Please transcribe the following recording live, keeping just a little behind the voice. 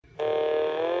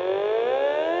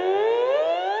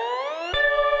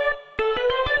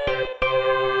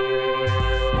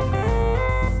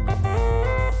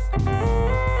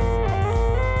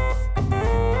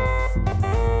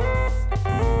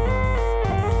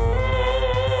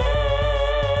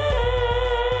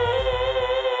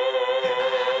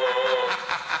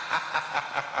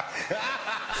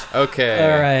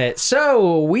Okay. All right.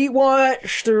 So we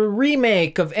watched the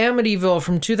remake of Amityville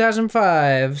from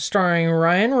 2005, starring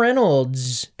Ryan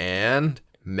Reynolds. And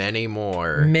many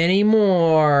more. Many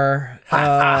more.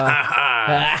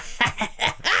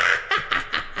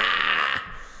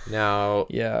 Now,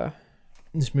 Yeah.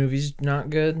 This movie's not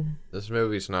good. this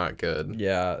movie's not good.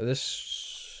 Yeah,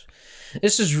 this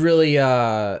is really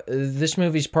this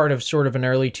movie's part of sort of an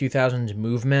early 2000s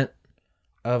movement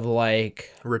of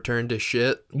like, Return to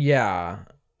shit. yeah,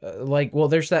 like, well,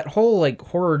 there's that whole like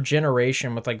horror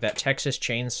generation with like that Texas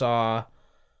Chainsaw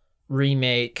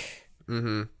remake,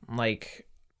 like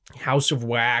House of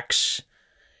Wax,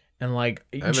 and like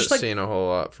I haven't just like, seen a whole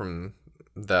lot from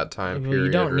that time well, period.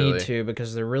 you don't really. need to,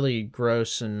 because they're really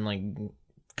gross and like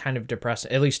kind of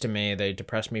depressing. At least to me, they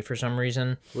depress me for some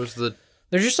reason. Was the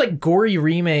They're just like gory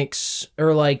remakes,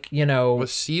 or like, you know,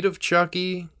 was Seed of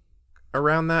Chucky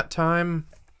around that time?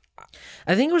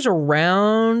 I think it was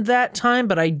around that time,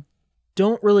 but I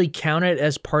don't really count it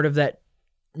as part of that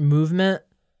movement,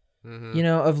 you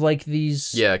know, of like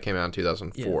these. Yeah, it came out in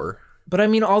 2004. But I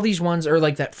mean, all these ones are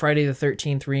like that Friday the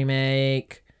 13th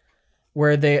remake,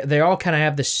 where they all kind of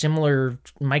have this similar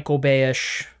Michael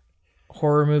Bay-ish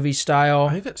horror movie style.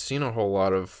 I haven't seen a whole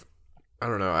lot of. I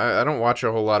don't know. I don't watch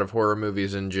a whole lot of horror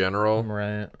movies in general,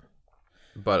 Right.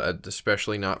 but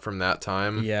especially not from that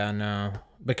time. Yeah, no.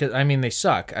 Because, I mean, they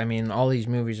suck. I mean, all these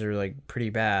movies are, like, pretty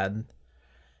bad.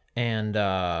 And,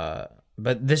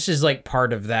 but this is, like,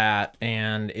 part of that,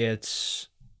 and it's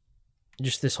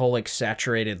just this whole, like,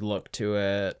 saturated look to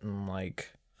it, and, like,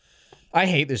 I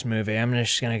hate this movie. I'm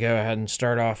just gonna go ahead and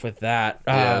start off with that.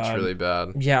 Yeah, it's really bad.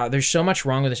 Yeah, there's so much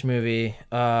wrong with this movie.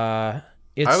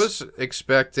 It's, I was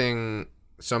expecting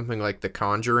something like The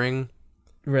Conjuring.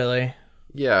 really,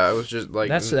 Yeah, I was just like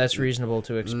that's reasonable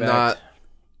to expect. not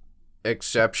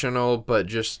exceptional, but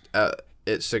just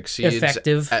it succeeds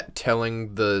Effective. at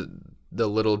telling the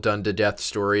little done to death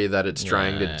story that it's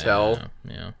trying to tell.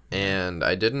 Yeah. And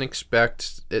I didn't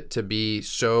expect it to be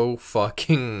so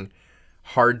fucking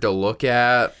hard to look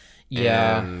at.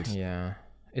 Yeah, and yeah.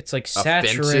 It's like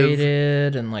offensive.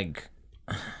 saturated and like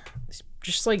it's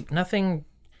just like nothing.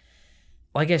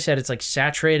 Like I said, it's like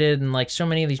saturated, and like so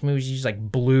many of these movies use like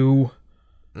blue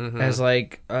as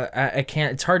like I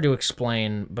can't. It's hard to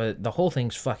explain, but the whole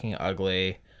thing's fucking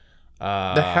ugly. The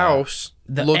house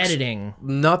The looks editing.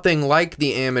 nothing like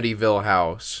the Amityville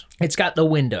house. It's got the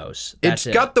windows. That's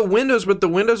It's got the windows, but the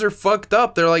windows are fucked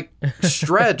up. They're like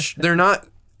stretched. They're not.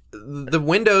 The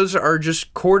windows are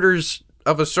just quarters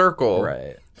of a circle.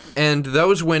 right. And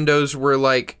those windows were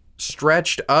like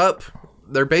stretched up.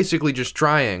 They're basically just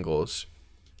triangles.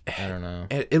 I don't know.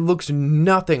 It looks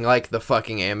nothing like the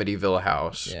fucking Amityville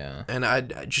house. Yeah. And I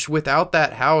just, without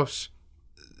that house,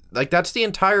 like, that's the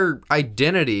entire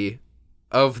identity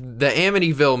of the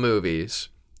Amityville movies,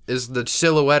 is the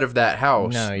silhouette of that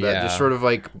house. No, That yeah. just sort of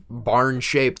like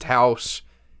barn-shaped house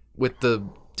with the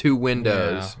two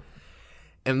windows. Yeah.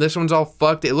 And this one's all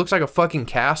fucked. It looks like a fucking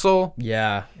castle.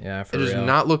 Yeah, for It does real.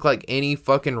 not look like any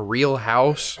fucking real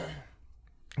house.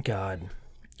 God,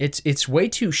 it's way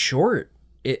too short.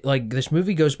 It like this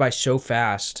movie goes by so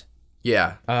fast.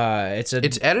 Yeah. It's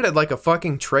Edited like a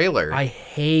fucking trailer. I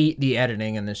hate the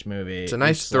editing in this movie. It's a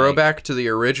nice throwback to the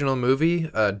original movie,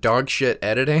 dog shit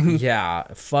editing. Yeah,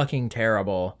 fucking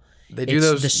terrible. They do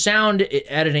those. The sound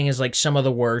editing is like some of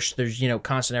the worst. There's, you know,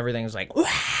 constant everything is like,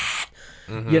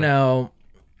 you know,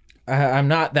 I'm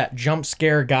not that jump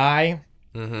scare guy.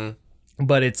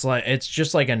 But it's like, it's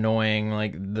just like annoying.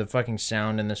 Like the fucking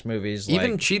sound in this movie is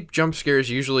Even like, cheap jump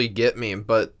scares usually get me,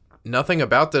 but nothing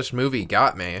about this movie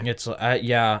got me. it's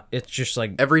yeah, it's just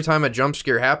like, Every time a jump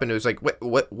scare happened, it was like,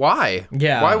 what? Why?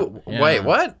 Yeah, Why? yeah. Wait,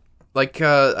 what? Like,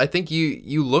 I think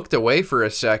you looked away for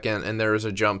a second, and there was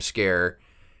a jump scare,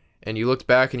 and you looked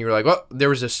back, and you were like, "Oh, there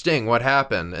was a sting. What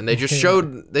happened?" And they just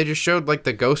showed like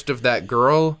the ghost of that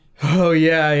girl. oh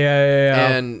yeah.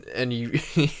 And you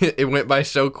it went by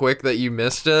so quick that you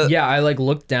missed it. Yeah, I like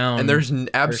looked down. And there's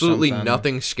absolutely something.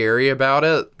 nothing scary about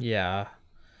it. Yeah.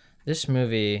 This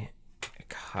movie,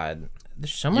 God,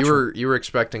 there's so much. You were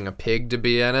expecting a pig to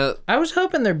be in it. I was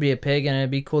hoping there'd be a pig, and it'd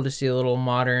be cool to see a little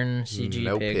modern CG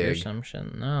No pig or pig. some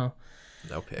shit. No.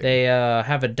 No pig. They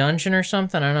have a dungeon or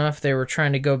something. I don't know if they were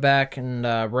trying to go back and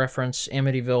reference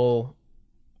Amityville.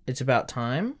 It's About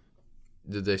Time.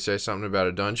 Did they say something about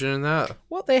a dungeon in that?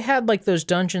 Well, they had like those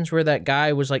dungeons where that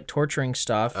guy was like torturing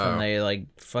stuff, Oh. and they like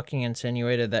fucking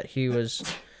insinuated that he was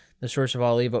the source of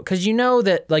all evil. Because you know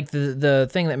that like the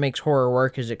thing that makes horror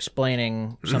work is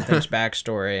explaining something's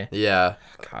backstory. Yeah.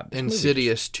 God, this movie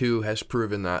Insidious 2 has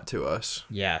proven that to us.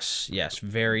 Yes,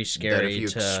 very That scary if you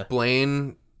to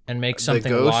explain and make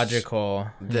something ghosts, logical,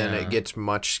 then yeah. it gets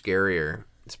much scarier.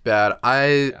 It's bad.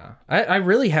 I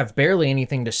really have barely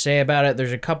anything to say about it.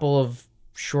 There's a couple of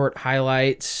short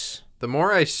highlights, the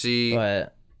more I see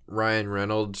but Ryan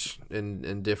Reynolds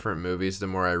in different movies, the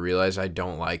more I realize I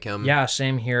don't like him. yeah,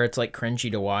 same here. It's like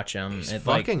cringy to watch him. He's It,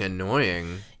 fucking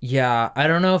annoying. Yeah, I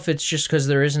don't know if it's just because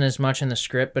there isn't as much in the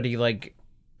script, but he like,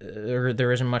 or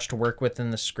there isn't much to work with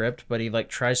in the script, but he like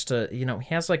tries to, he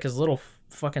has like his little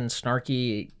fucking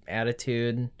snarky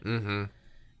attitude Mm-hmm.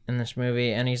 in this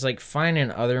movie, and he's like fine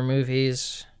in other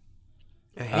movies.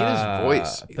 I hate his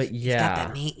voice. But He's yeah.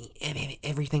 got that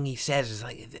everything he says is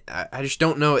like, I just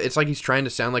don't know. It's like he's trying to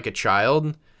sound like a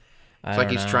child. It's like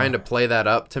he's trying to play that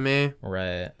up to me.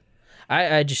 Right.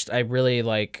 I really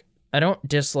like, I don't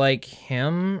dislike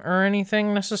him or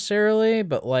anything necessarily,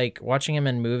 but like watching him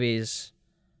in movies,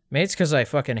 maybe it's because I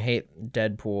fucking hate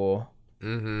Deadpool.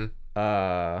 Mm-hmm.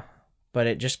 But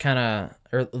it just kind of,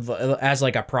 or as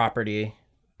like a property,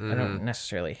 Mm-hmm. I don't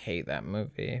necessarily hate that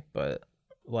movie, but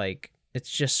like it's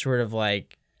just sort of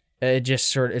like it's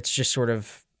just sort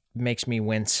of makes me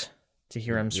wince to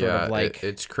hear him sort of like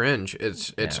it's cringe.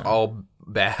 It's all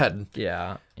bad.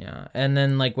 yeah. And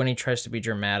then like when he tries to be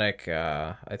dramatic,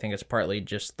 I think it's partly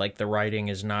just like the writing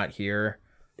is not here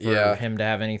for him to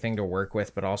have anything to work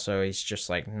with, but also he's just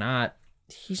like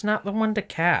he's not the one to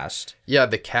cast. Yeah,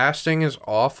 the casting is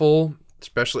awful.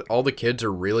 Especially all the kids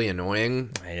are really annoying.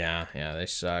 Yeah, they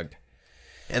suck.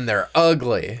 And they're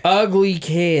ugly. Ugly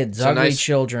kids, ugly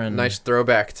children. Nice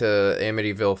throwback to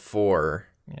Amityville 4.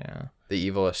 Yeah. The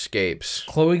Evil Escapes.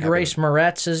 Chloe Grace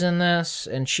Moretz is in this,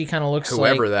 and she kind of looks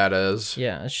whoever that is.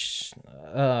 Yeah, she's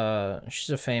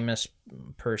a famous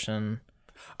person.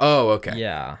 Oh, okay.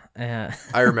 Yeah.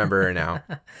 I remember her now.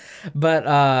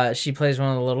 But she plays one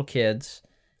of the little kids.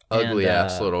 Ugly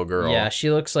ass little girl. Yeah,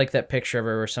 she looks like that picture of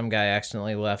her where some guy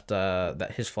accidentally left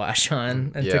his flash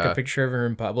on and took a picture of her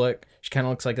in public. She kind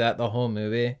of looks like that the whole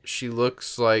movie. She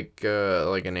looks like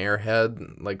an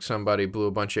airhead, like somebody blew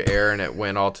a bunch of air and it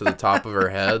went all to the top of her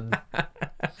head.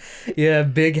 Yeah,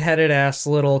 big-headed ass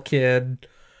little kid.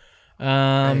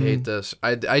 I hate this.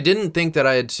 I didn't think that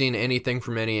I had seen anything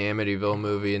from any Amityville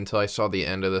movie until I saw the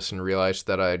end of this and realized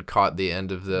that I had caught the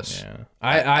end of this. Yeah.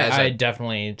 I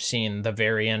definitely seen the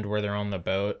very end where they're on the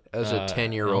boat. As a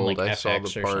 10-year-old, like I saw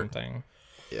FX the or part. something.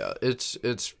 Yeah,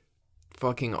 it's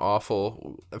fucking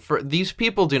awful. For these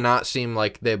people do not seem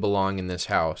like they belong in this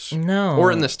house. No.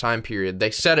 Or in this time period.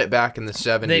 They set it back in the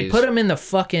 70s. They put them in the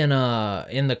fucking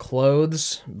in the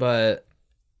clothes, but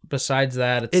besides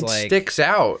that, it sticks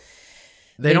out.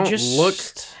 They don't look.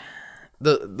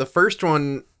 The first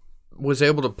one was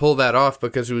able to pull that off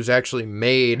because it was actually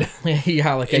made.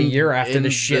 Yeah, like a year after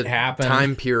the shit happened.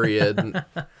 Time period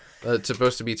it's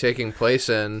supposed to be taking place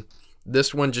in.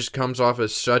 This one just comes off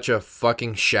as such a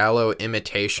fucking shallow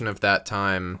imitation of that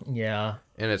time. Yeah.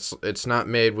 And it's not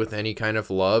made with any kind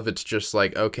of love. It's just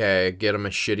like, okay, get them a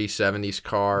shitty 70s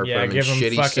car, yeah, put them give in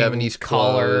them shitty 70s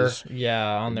collar, clothes.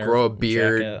 Yeah, on their grow a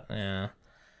beard. jacket. Yeah.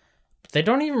 They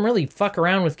don't even really fuck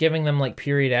around with giving them like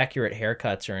period accurate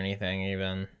haircuts or anything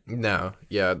even. No.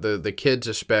 Yeah, the kids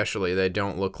especially, they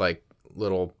don't look like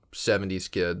little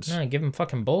 70s kids. No, give them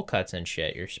fucking bowl cuts and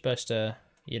shit. You're supposed to,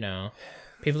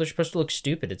 people are supposed to look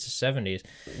stupid. It's the 70s.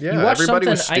 Yeah, everybody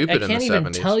was stupid in the 70s. I can't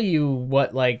even tell you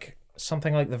what like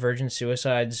something like the Virgin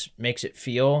Suicides makes it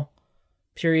feel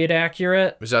period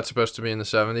accurate. Was that supposed to be in the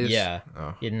 70s? Yeah.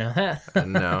 Oh. You know that?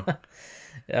 No.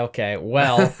 Okay,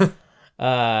 well,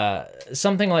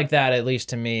 something like that, at least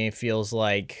to me, feels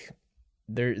like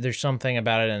there's something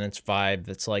about it and its vibe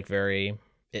that's like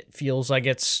it feels like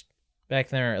it's back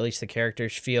there, or at least the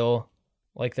characters feel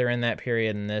like they're in that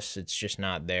period, and it's just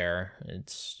not there.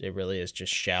 It really is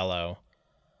just shallow.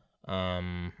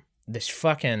 This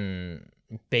fucking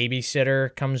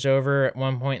babysitter comes over at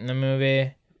one point in the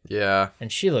movie. Yeah.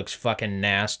 And she looks fucking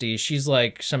nasty. She's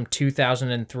like some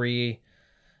 2003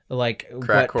 like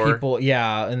crack what whore. people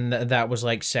and that was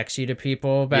like sexy to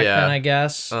people back then, I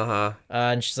guess.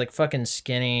 And she's like fucking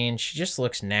skinny and she just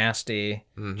looks nasty.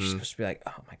 Mm-hmm. She's supposed to be like,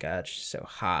 oh my god, she's so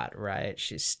hot, right?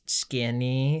 She's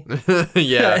skinny.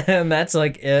 Yeah. And that's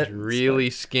like it. Really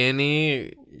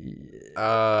skinny.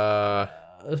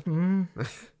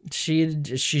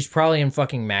 She's probably in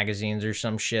fucking magazines or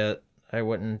some shit. I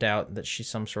wouldn't doubt that she's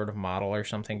some sort of model or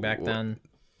something back then.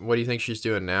 What do you think she's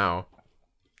doing now?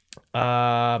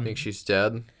 Think she's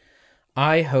dead?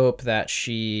 I hope that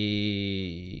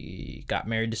she got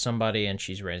married to somebody and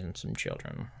she's raising some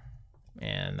children,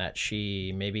 and that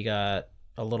she maybe got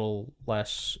a little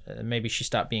less. Maybe she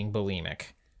stopped being bulimic.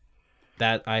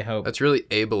 That I hope. That's really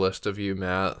ableist of you,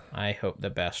 Matt. I hope the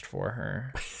best for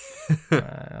her.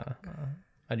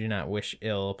 I do not wish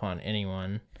ill upon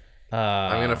anyone.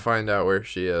 I'm gonna find out where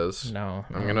she is. No.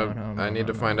 I need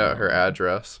to find out her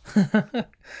address.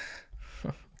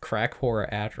 Crack horror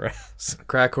address.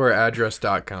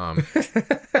 Crackhorroraddress.com.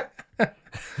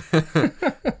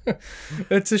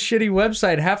 It's a shitty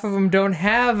website. Half of them don't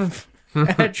have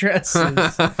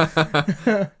addresses.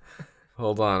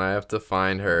 Hold on, I have to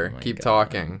find her. Keep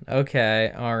talking.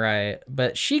 Okay, all right.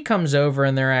 But she comes over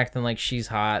and they're acting like she's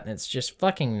hot, and it's just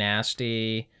fucking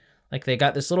nasty. Like, they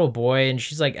got this little boy, and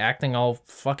she's, like, acting all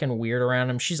fucking weird around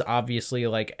him. She's obviously,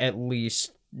 like, at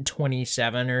least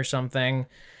 27 or something.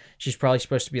 She's probably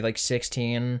supposed to be, like,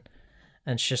 16.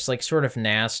 And it's just, like, sort of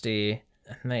nasty.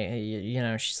 And they, you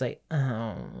know, she's like,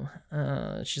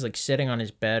 she's, like, sitting on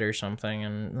his bed or something.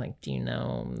 And, like, do you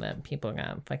know that people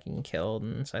got fucking killed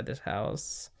inside this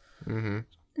house? Mm-hmm.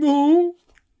 No.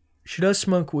 She does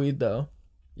smoke weed, though.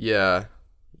 Yeah.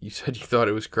 You said you thought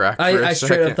it was crack for I a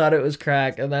straight up second. thought it was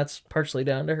crack, and that's partially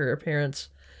down to her appearance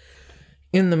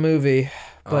in the movie.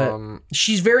 But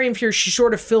she's very inferior. She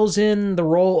sort of fills in the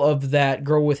role of that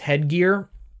girl with headgear.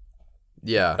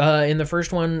 Yeah. In the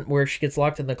first one where she gets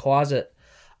locked in the closet.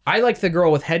 I like the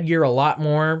girl with headgear a lot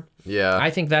more. Yeah.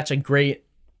 I think that's a great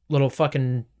little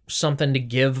fucking something to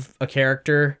give a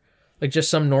character. Like, just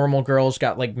some normal girl's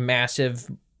got, like, massive,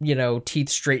 you know, teeth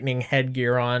straightening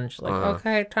headgear on. She's like,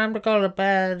 okay, time to go to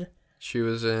bed. She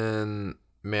was in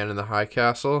Man in the High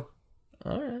Castle.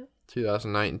 All right.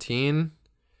 2019.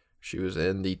 She was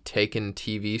in the Taken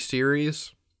TV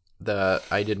series that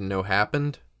I didn't know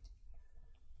happened.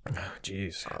 Oh,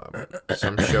 jeez.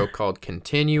 Some show called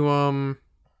Continuum.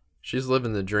 She's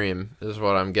living the dream, is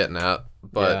what I'm getting at.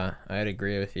 But yeah, I'd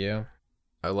agree with you.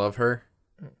 I love her.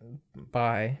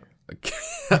 Bye.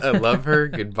 I love her.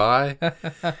 Goodbye.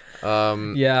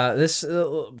 Yeah, this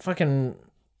fucking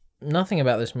nothing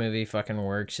about this movie fucking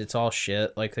works. It's all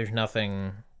shit. Like, there's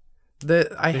nothing.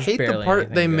 I hate the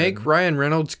part they make Ryan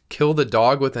Reynolds kill the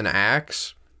dog with an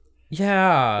axe.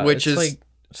 Yeah, which is like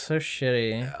so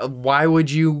shitty. Why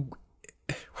would you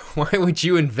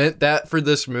invent that for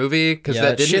this movie? Because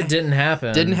that shit didn't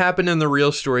happen. Didn't happen in the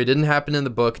real story. Didn't happen in the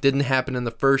book. Didn't happen in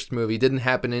the first movie. Didn't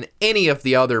happen in any of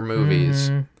the other movies.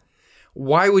 Mm-hmm.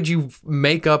 Why would you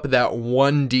make up that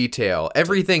one detail?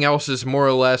 Everything else is more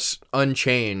or less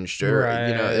unchanged. Or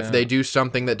you know, if they do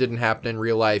something that didn't happen in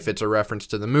real life, it's a reference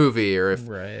to the movie, or if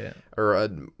or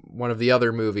one of the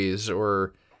other movies.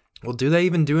 Or well, do they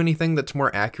even do anything that's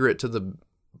more accurate to the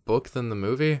book than the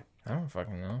movie? I don't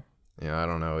fucking know. Yeah, I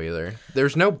don't know either.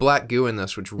 There's no black goo in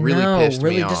this, which really pissed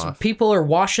me off. People are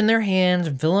washing their hands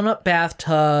and filling up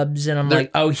bathtubs, and I'm like,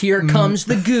 oh, here comes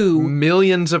the goo.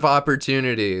 Millions of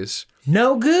opportunities.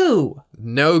 No goo.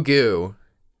 No goo.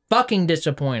 Fucking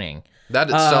disappointing. That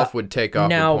itself would take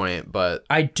off a point, but...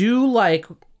 I do like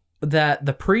that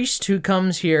the priest who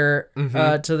comes here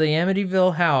to the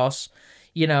Amityville house,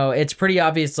 you know, it's pretty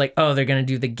obvious, like, oh, they're going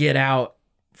to do the get out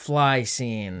fly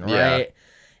scene, right? Yeah.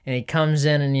 And he comes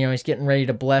in and, you know, he's getting ready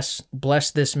to bless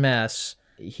this mess.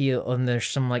 And there's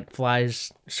some, like,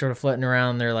 flies sort of floating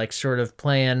around. They're, like, sort of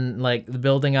playing, like, the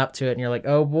building up to it. And you're like,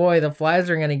 oh, boy, the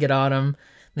flies are going to get on him.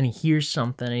 Then he hears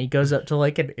something and he goes up to,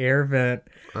 like, an air vent.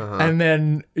 And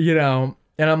then, you know,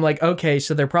 and I'm like, okay,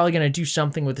 so they're probably going to do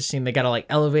something with the scene. They got to, like,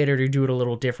 elevate it or do it a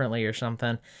little differently or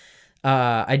something.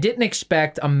 I didn't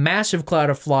expect a massive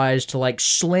cloud of flies to, like,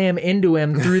 slam into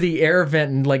him through the air vent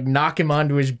and, like, knock him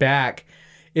onto his back.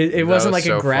 It wasn't like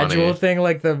a gradual thing.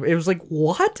 Like it was like,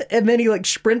 what? And then he like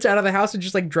sprints out of the house and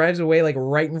just like drives away like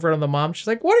right in front of the mom. She's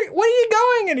like, where are you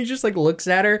going? And he just like looks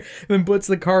at her and then puts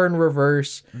the car in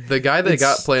reverse. The guy they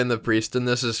got playing the priest in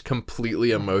this is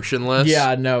completely emotionless.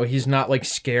 Yeah, no, he's not like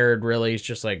scared really. He's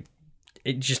just like,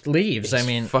 it just leaves.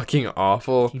 It's fucking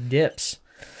awful. He dips.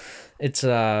 It's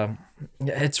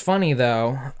funny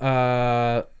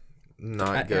though.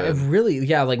 Not good.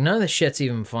 Like none of the shit's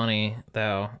even funny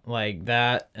though. Like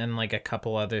that and like a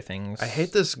couple other things. I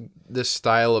hate this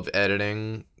style of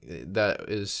editing that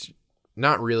is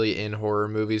not really in horror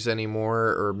movies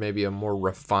anymore, or maybe a more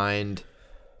refined,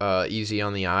 easy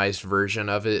on the eyes version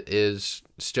of it is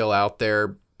still out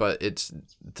there. But it's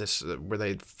this where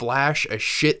they flash a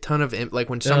shit ton of like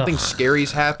when something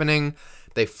scary's happening.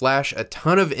 They flash a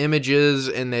ton of images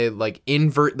and they like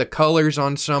invert the colors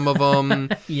on some of them.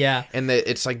 Yeah. And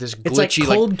it's like this glitchy, it's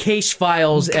like cold case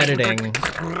files editing.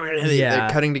 They're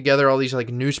cutting together all these like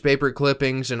newspaper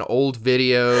clippings and old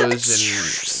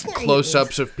videos and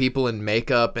close-ups of people in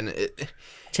makeup and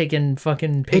taking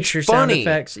fucking picture sound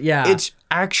effects. Yeah. It's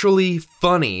actually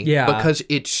funny. Yeah. Because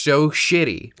it's so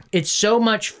shitty. It's so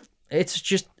much. It's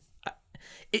just.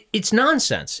 It's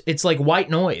nonsense. It's like white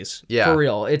noise. Yeah. For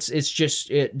real. It's just,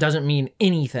 it doesn't mean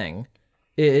anything.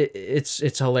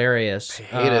 It's hilarious.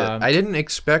 Hate it. I didn't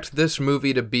expect this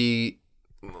movie to be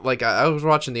like I was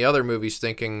watching the other movies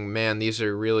thinking, man, these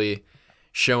are really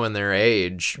showing their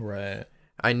age. Right.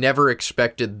 I never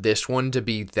expected this one to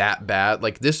be that bad.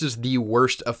 Like, this is the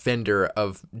worst offender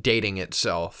of dating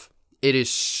itself. It is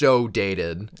so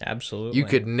dated. Absolutely. You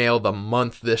could nail the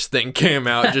month this thing came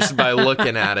out just by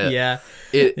looking at it. Yeah.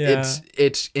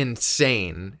 It's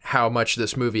insane how much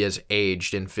this movie has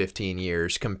aged in 15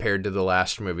 years compared to the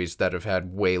last movies that have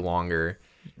had way longer.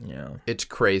 Yeah. It's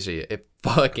crazy. It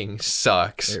fucking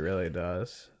sucks. It really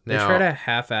does. Now, they try to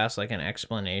half-ass like an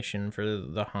explanation for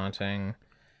the haunting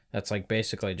that's like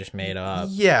basically just made up.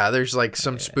 Yeah, there's like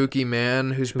some spooky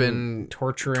man who's been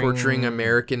torturing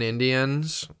American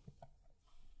Indians.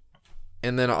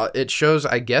 And then it shows,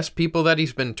 I guess, people that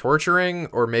he's been torturing,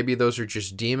 or maybe those are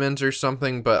just demons or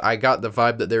something. But I got the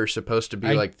vibe that they were supposed to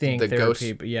be like the ghosts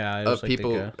people. Yeah, of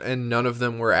people, and none of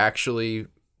them were actually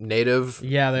native.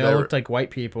 Yeah, they all looked like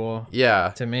white people.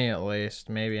 Yeah, to me at least.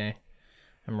 Maybe I'm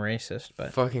racist,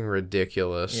 but fucking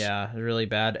ridiculous. Yeah, really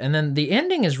bad. And then the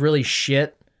ending is really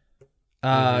shit.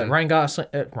 Ryan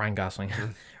Gosling,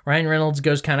 Ryan Reynolds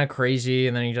goes kind of crazy,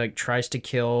 and then he like tries to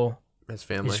kill his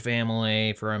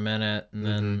family for a minute, and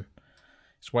then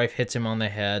his wife hits him on the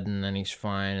head, and then he's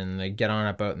fine, and they get on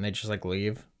a boat and they just like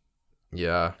leave.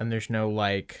 Yeah. And there's no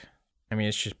like, I mean,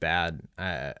 it's just bad.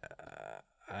 I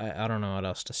don't know what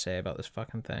else to say about this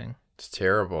fucking thing. It's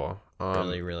terrible.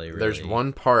 Really. There's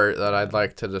one part that I'd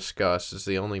like to discuss. It's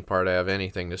the only part I have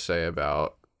anything to say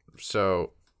about.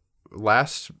 So,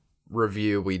 last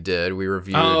review we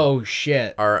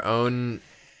reviewed our own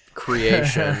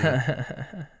creation.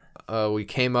 We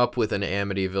came up with an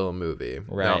Amityville movie.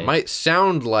 Right. Now, it might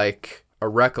sound like a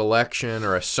recollection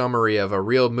or a summary of a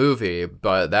real movie,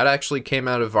 but that actually came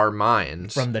out of our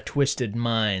minds. From the twisted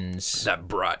minds. That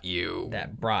brought you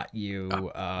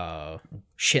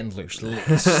Schindler's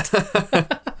List.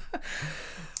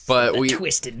 But the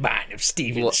twisted mind of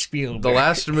Steven Spielberg. The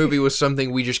last movie was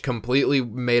something we just completely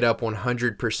made up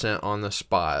 100% on the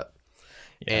spot.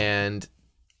 Yeah. And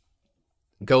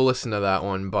go listen to that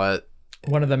one, but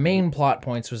one of the main plot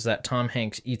points was that Tom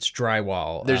Hanks eats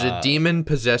drywall. There's a demon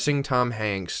possessing Tom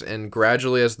Hanks, and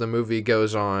gradually as the movie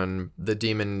goes on, the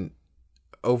demon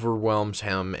overwhelms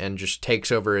him and just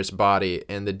takes over his body,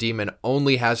 and the demon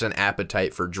only has an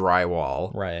appetite for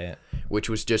drywall. Right. Which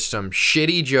was just some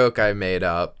shitty joke I made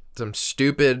up. Some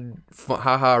stupid,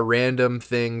 random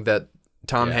thing that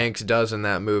Tom Hanks does in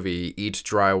that movie. Eats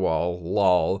drywall,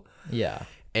 lol. Yeah.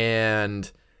 And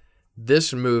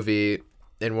this movie,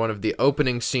 in one of the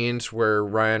opening scenes where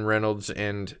Ryan Reynolds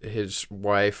and his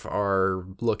wife are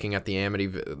looking at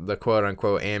the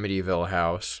quote-unquote Amityville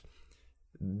house,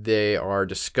 they are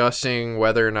discussing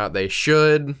whether or not they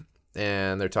should,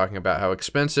 and they're talking about how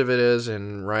expensive it is,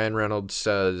 and Ryan Reynolds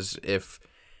says, if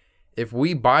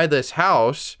we buy this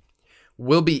house,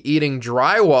 we'll be eating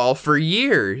drywall for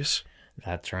years.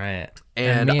 That's right.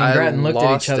 And me and Gretton looked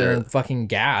at each other and fucking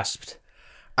gasped.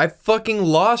 I fucking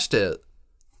lost it.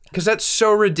 Because that's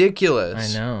so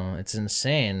ridiculous. I know. It's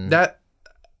insane.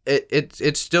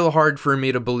 It's still hard for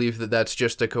me to believe that that's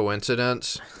just a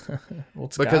coincidence. Well,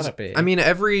 it's gotta be. I mean,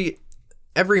 every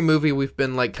movie we've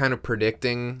been like kind of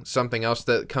predicting something else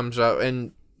that comes out,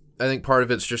 and I think part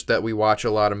of it's just that we watch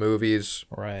a lot of movies.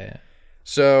 Right.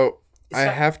 So I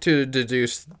have to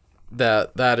deduce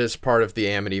that is part of the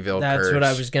Amityville curse. That's what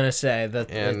I was gonna say.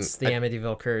 It's the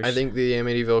Amityville curse. I think the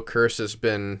Amityville curse has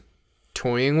been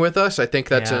toying with us. I think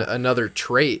that's another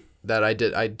trait that I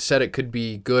did. I said it could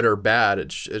be good or bad. It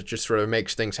just sort of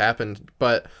makes things happen.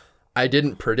 But I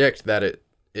didn't predict that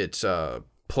it's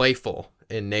playful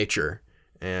in nature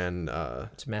and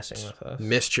it's messing with us.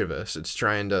 Mischievous. It's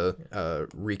trying to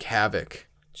wreak havoc.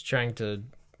 It's trying to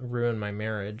ruin my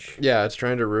marriage. Yeah, it's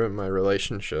trying to ruin my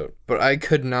relationship. But I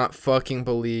could not fucking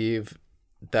believe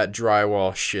that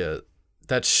drywall shit.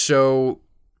 That's so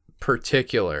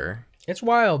particular. It's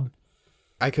wild.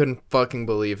 I couldn't fucking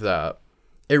believe that.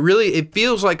 It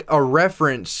feels like a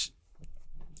reference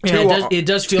to it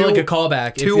does feel like a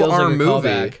callback. To our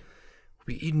movie.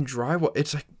 We eating drywall.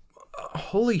 It's like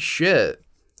holy shit.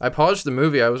 I paused the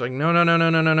movie. I was like, no.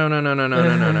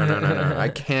 I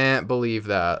can't believe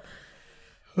that.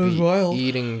 It was wild.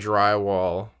 Eating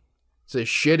drywall. It's a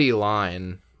shitty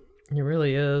line. It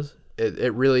really is.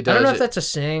 It really does. I don't know if that's a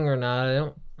saying or not.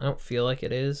 I don't feel like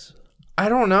it is. I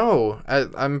don't know.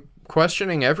 I'm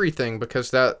questioning everything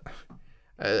because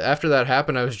after that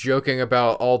happened, I was joking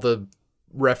about all the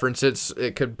references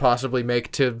it could possibly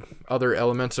make to other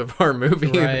elements of our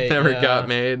movie that never got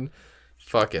made.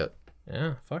 Fuck it.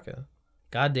 Yeah, fuck it.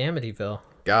 God damn Amityville.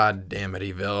 God damn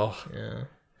Amityville. Yeah.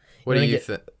 What do you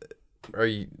think? Are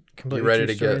you ready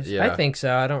to get? Yeah, I think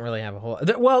so. I don't really have a whole.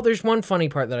 Well, there's one funny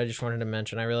part that I just wanted to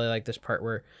mention. I really like this part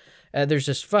where there's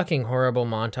this fucking horrible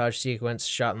montage sequence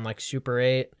shot in like Super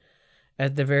 8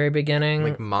 at the very beginning.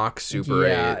 like mock Super 8.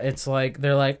 Yeah, it's like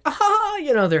they're like,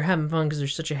 they're having fun because they're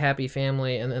such a happy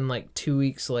family, and then like 2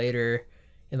 weeks later,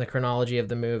 in the chronology of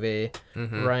the movie,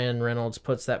 Ryan Reynolds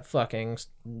puts that fucking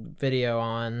video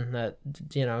on that,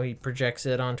 he projects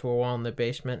it onto a wall in the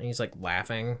basement, and he's like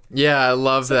laughing. Yeah, I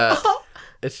love that.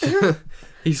 It's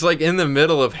he's like in the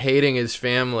middle of hating his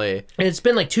family. And it's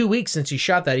been like 2 weeks since he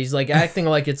shot that. He's like acting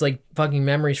like it's like fucking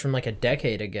memories from like a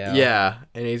decade ago. Yeah,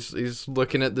 and he's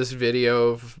looking at this video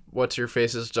of what's her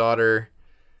face's daughter,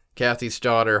 Kathy's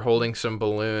daughter, holding some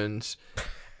balloons,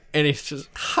 and he's just.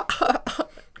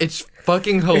 It's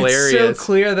fucking hilarious. It's so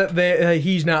clear that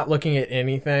he's not looking at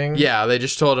anything. Yeah, they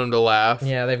just told him to laugh.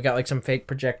 Yeah, they've got like some fake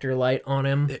projector light on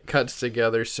him. It cuts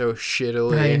together so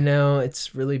shittily. I know,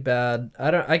 it's really bad.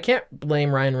 I can't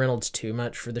blame Ryan Reynolds too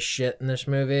much for the shit in this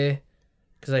movie,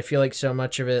 because I feel like so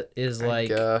much of it is like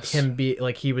him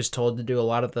he was told to do a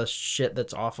lot of the shit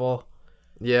that's awful.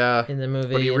 Yeah, in the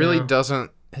movie, but he really doesn't.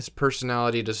 His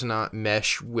personality does not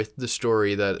mesh with the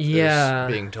story that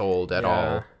is being told at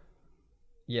all.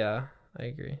 Yeah, I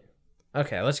agree.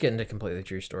 Okay, let's get into completely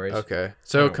true stories. Okay,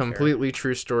 so completely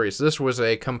true stories. This was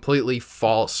a completely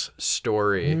false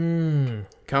story.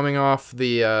 Coming off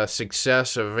the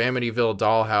success of Amityville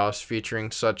Dollhouse,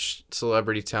 featuring such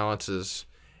celebrity talents as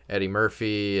Eddie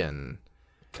Murphy and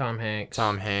Tom Hanks,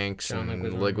 John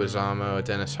Leguizamo,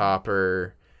 Dennis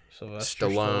Hopper, Sylvester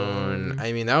Stallone.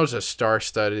 I mean, that was a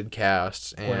star-studded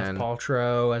cast. And Gwyneth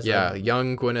Paltrow as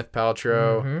young Gwyneth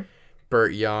Paltrow,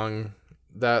 Burt Young.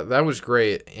 That was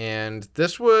great, and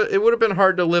it would have been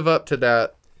hard to live up to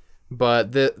that,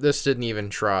 but this didn't even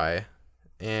try,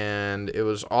 and it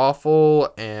was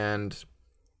awful, and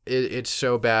it's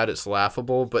so bad it's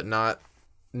laughable, but not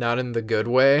in the good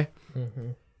way,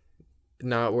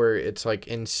 not where it's like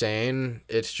insane.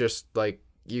 It's just like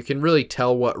you can really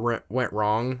tell what went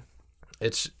wrong.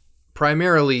 It's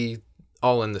primarily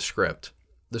all in the script.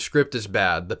 The script is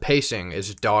bad. The pacing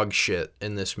is dog shit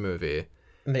in this movie.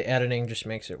 The editing just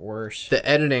makes it worse. The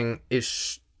editing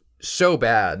is so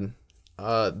bad.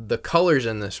 The colors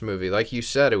in this movie, like you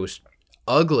said, it was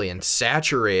ugly and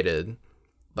saturated.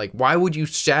 Like, why would you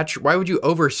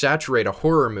oversaturate a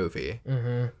horror movie?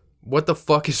 What the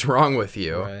fuck is wrong with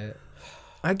you? Right.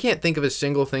 I can't think of a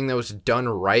single thing that was done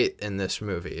right in this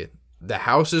movie. The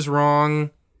house is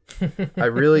wrong.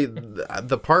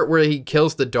 The part where he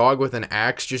kills the dog with an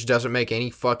axe just doesn't make any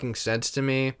fucking sense to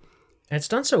me. It's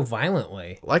done so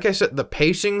violently. Like I said, the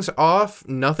pacing's off.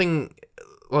 Nothing,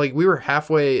 like we were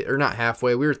not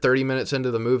halfway, we were 30 minutes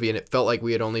into the movie and it felt like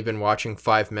we had only been watching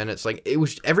 5 minutes. Like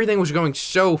everything was going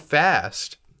so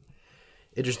fast.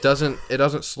 It just doesn't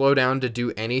slow down to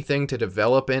do anything, to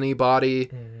develop anybody,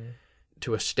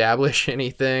 to establish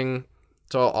anything.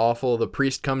 It's all awful. The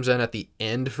priest comes in at the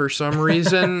end for some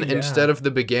reason instead of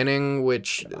the beginning,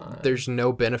 which there's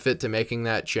no benefit to making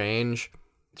that change.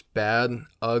 It's bad,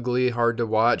 ugly, hard to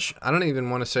watch. I don't even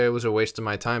want to say it was a waste of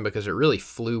my time because it really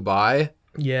flew by.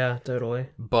 Yeah, totally.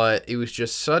 But it was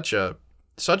just such a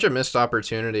missed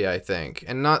opportunity, I think.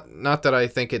 And not that I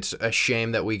think it's a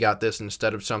shame that we got this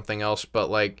instead of something else, but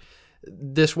like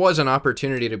this was an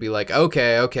opportunity to be like,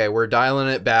 okay, we're dialing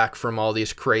it back from all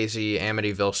these crazy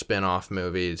Amityville spin-off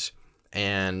movies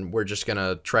and we're just going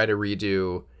to try to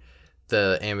redo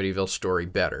the Amityville story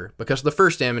better because the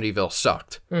first Amityville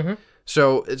sucked.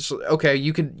 So it's okay.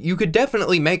 You could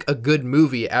definitely make a good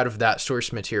movie out of that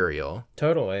source material.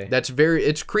 Totally.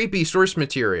 It's creepy source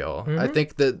material. I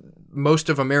think that most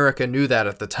of America knew that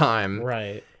at the time.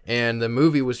 Right. And the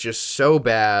movie was just so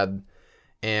bad.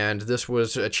 And this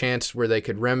was a chance where they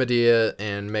could remedy it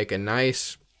and make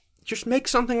just make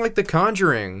something like The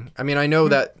Conjuring. I mean, I know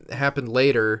that happened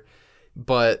later,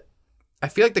 but I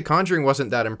feel like The Conjuring wasn't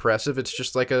that impressive. It's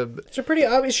just like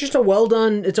it's just a well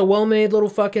done, it's a well made little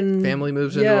fucking family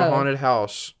moves into a haunted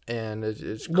house and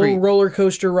it's little roller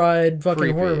coaster ride fucking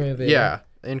creepy horror movie. Yeah,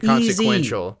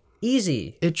 inconsequential.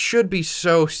 Easy. It should be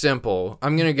so simple.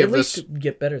 I'm gonna give this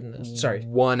get better than this. Sorry.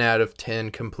 1 out of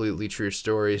 10 completely true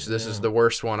stories. This is the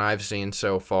worst one I've seen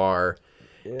so far.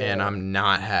 And I'm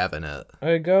not having it.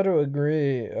 I gotta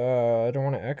agree. I don't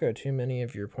want to echo too many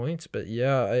of your points, but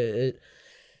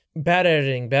bad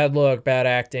editing, bad look, bad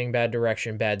acting, bad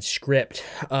direction, bad script.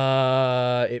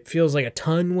 It feels like a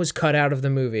ton was cut out of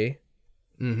the movie.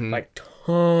 Like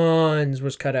tons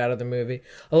was cut out of the movie.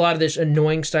 A lot of this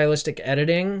annoying stylistic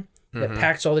editing that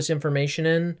packs all this information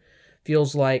in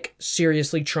feels like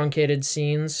seriously truncated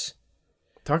scenes.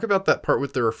 Talk about that part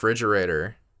with the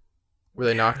refrigerator. where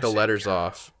they knock the letters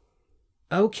off.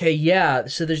 Okay, yeah.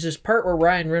 So there's this part where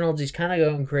Ryan Reynolds, he's kind of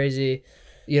going crazy.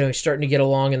 He's starting to get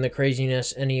along in the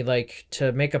craziness, and he, like,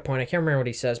 to make a point, I can't remember what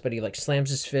he says, but he, like, slams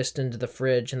his fist into the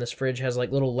fridge, and this fridge has,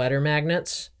 like, little letter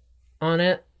magnets on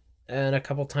it, and a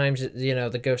couple times,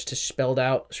 the ghost has spelled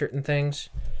out certain things.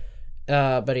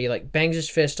 But he, like, bangs his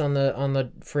fist on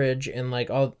the fridge, and, like,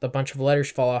 a bunch of letters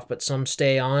fall off, but some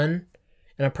stay on,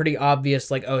 and a pretty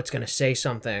obvious, like, oh, it's gonna say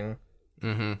something.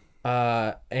 Mm-hmm.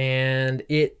 And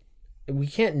we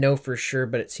can't know for sure,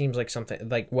 but it seems like something,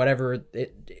 like, whatever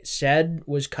it said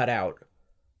was cut out.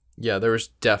 Yeah, there was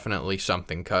definitely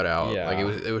something cut out. Yeah. Like,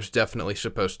 it was definitely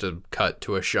supposed to cut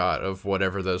to a shot of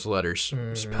whatever those letters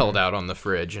spelled out on the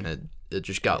fridge, and it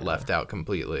just got left out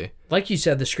completely. Like you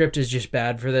said, the script is just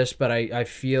bad for this, but I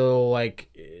feel like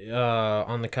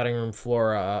on the cutting room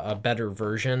floor, a better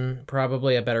version,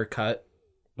 probably a better cut,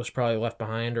 was probably left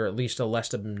behind, or at least a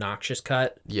less obnoxious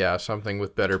cut. Yeah, something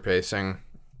with better pacing.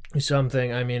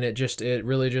 Something. I mean, it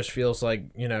really just feels like,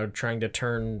 trying to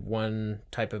turn one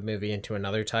type of movie into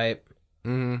another type.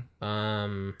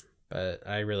 Mm-hmm. But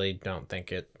I really don't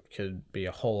think it could be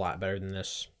a whole lot better than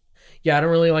this. Yeah, I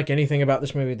don't really like anything about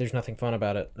this movie. There's nothing fun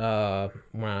about it. 1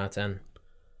 out of 10.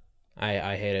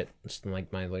 I hate it. It's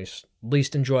like my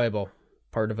least enjoyable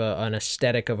part of an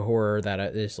aesthetic of horror that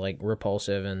is, like,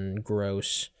 repulsive and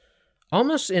gross.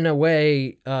 Almost in a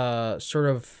way, sort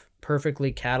of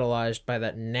perfectly catalyzed by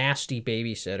that nasty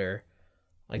babysitter.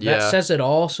 Like, that says it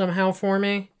all somehow for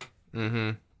me.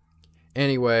 Mm-hmm.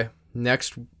 Anyway,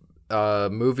 next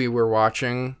movie we're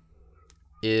watching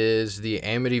is The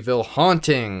Amityville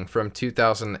Haunting from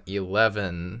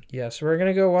 2011. Yeah, so we're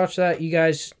gonna go watch that. You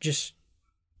guys just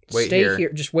stay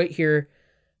here. Just wait here.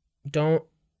 Don't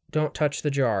touch the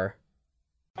jar.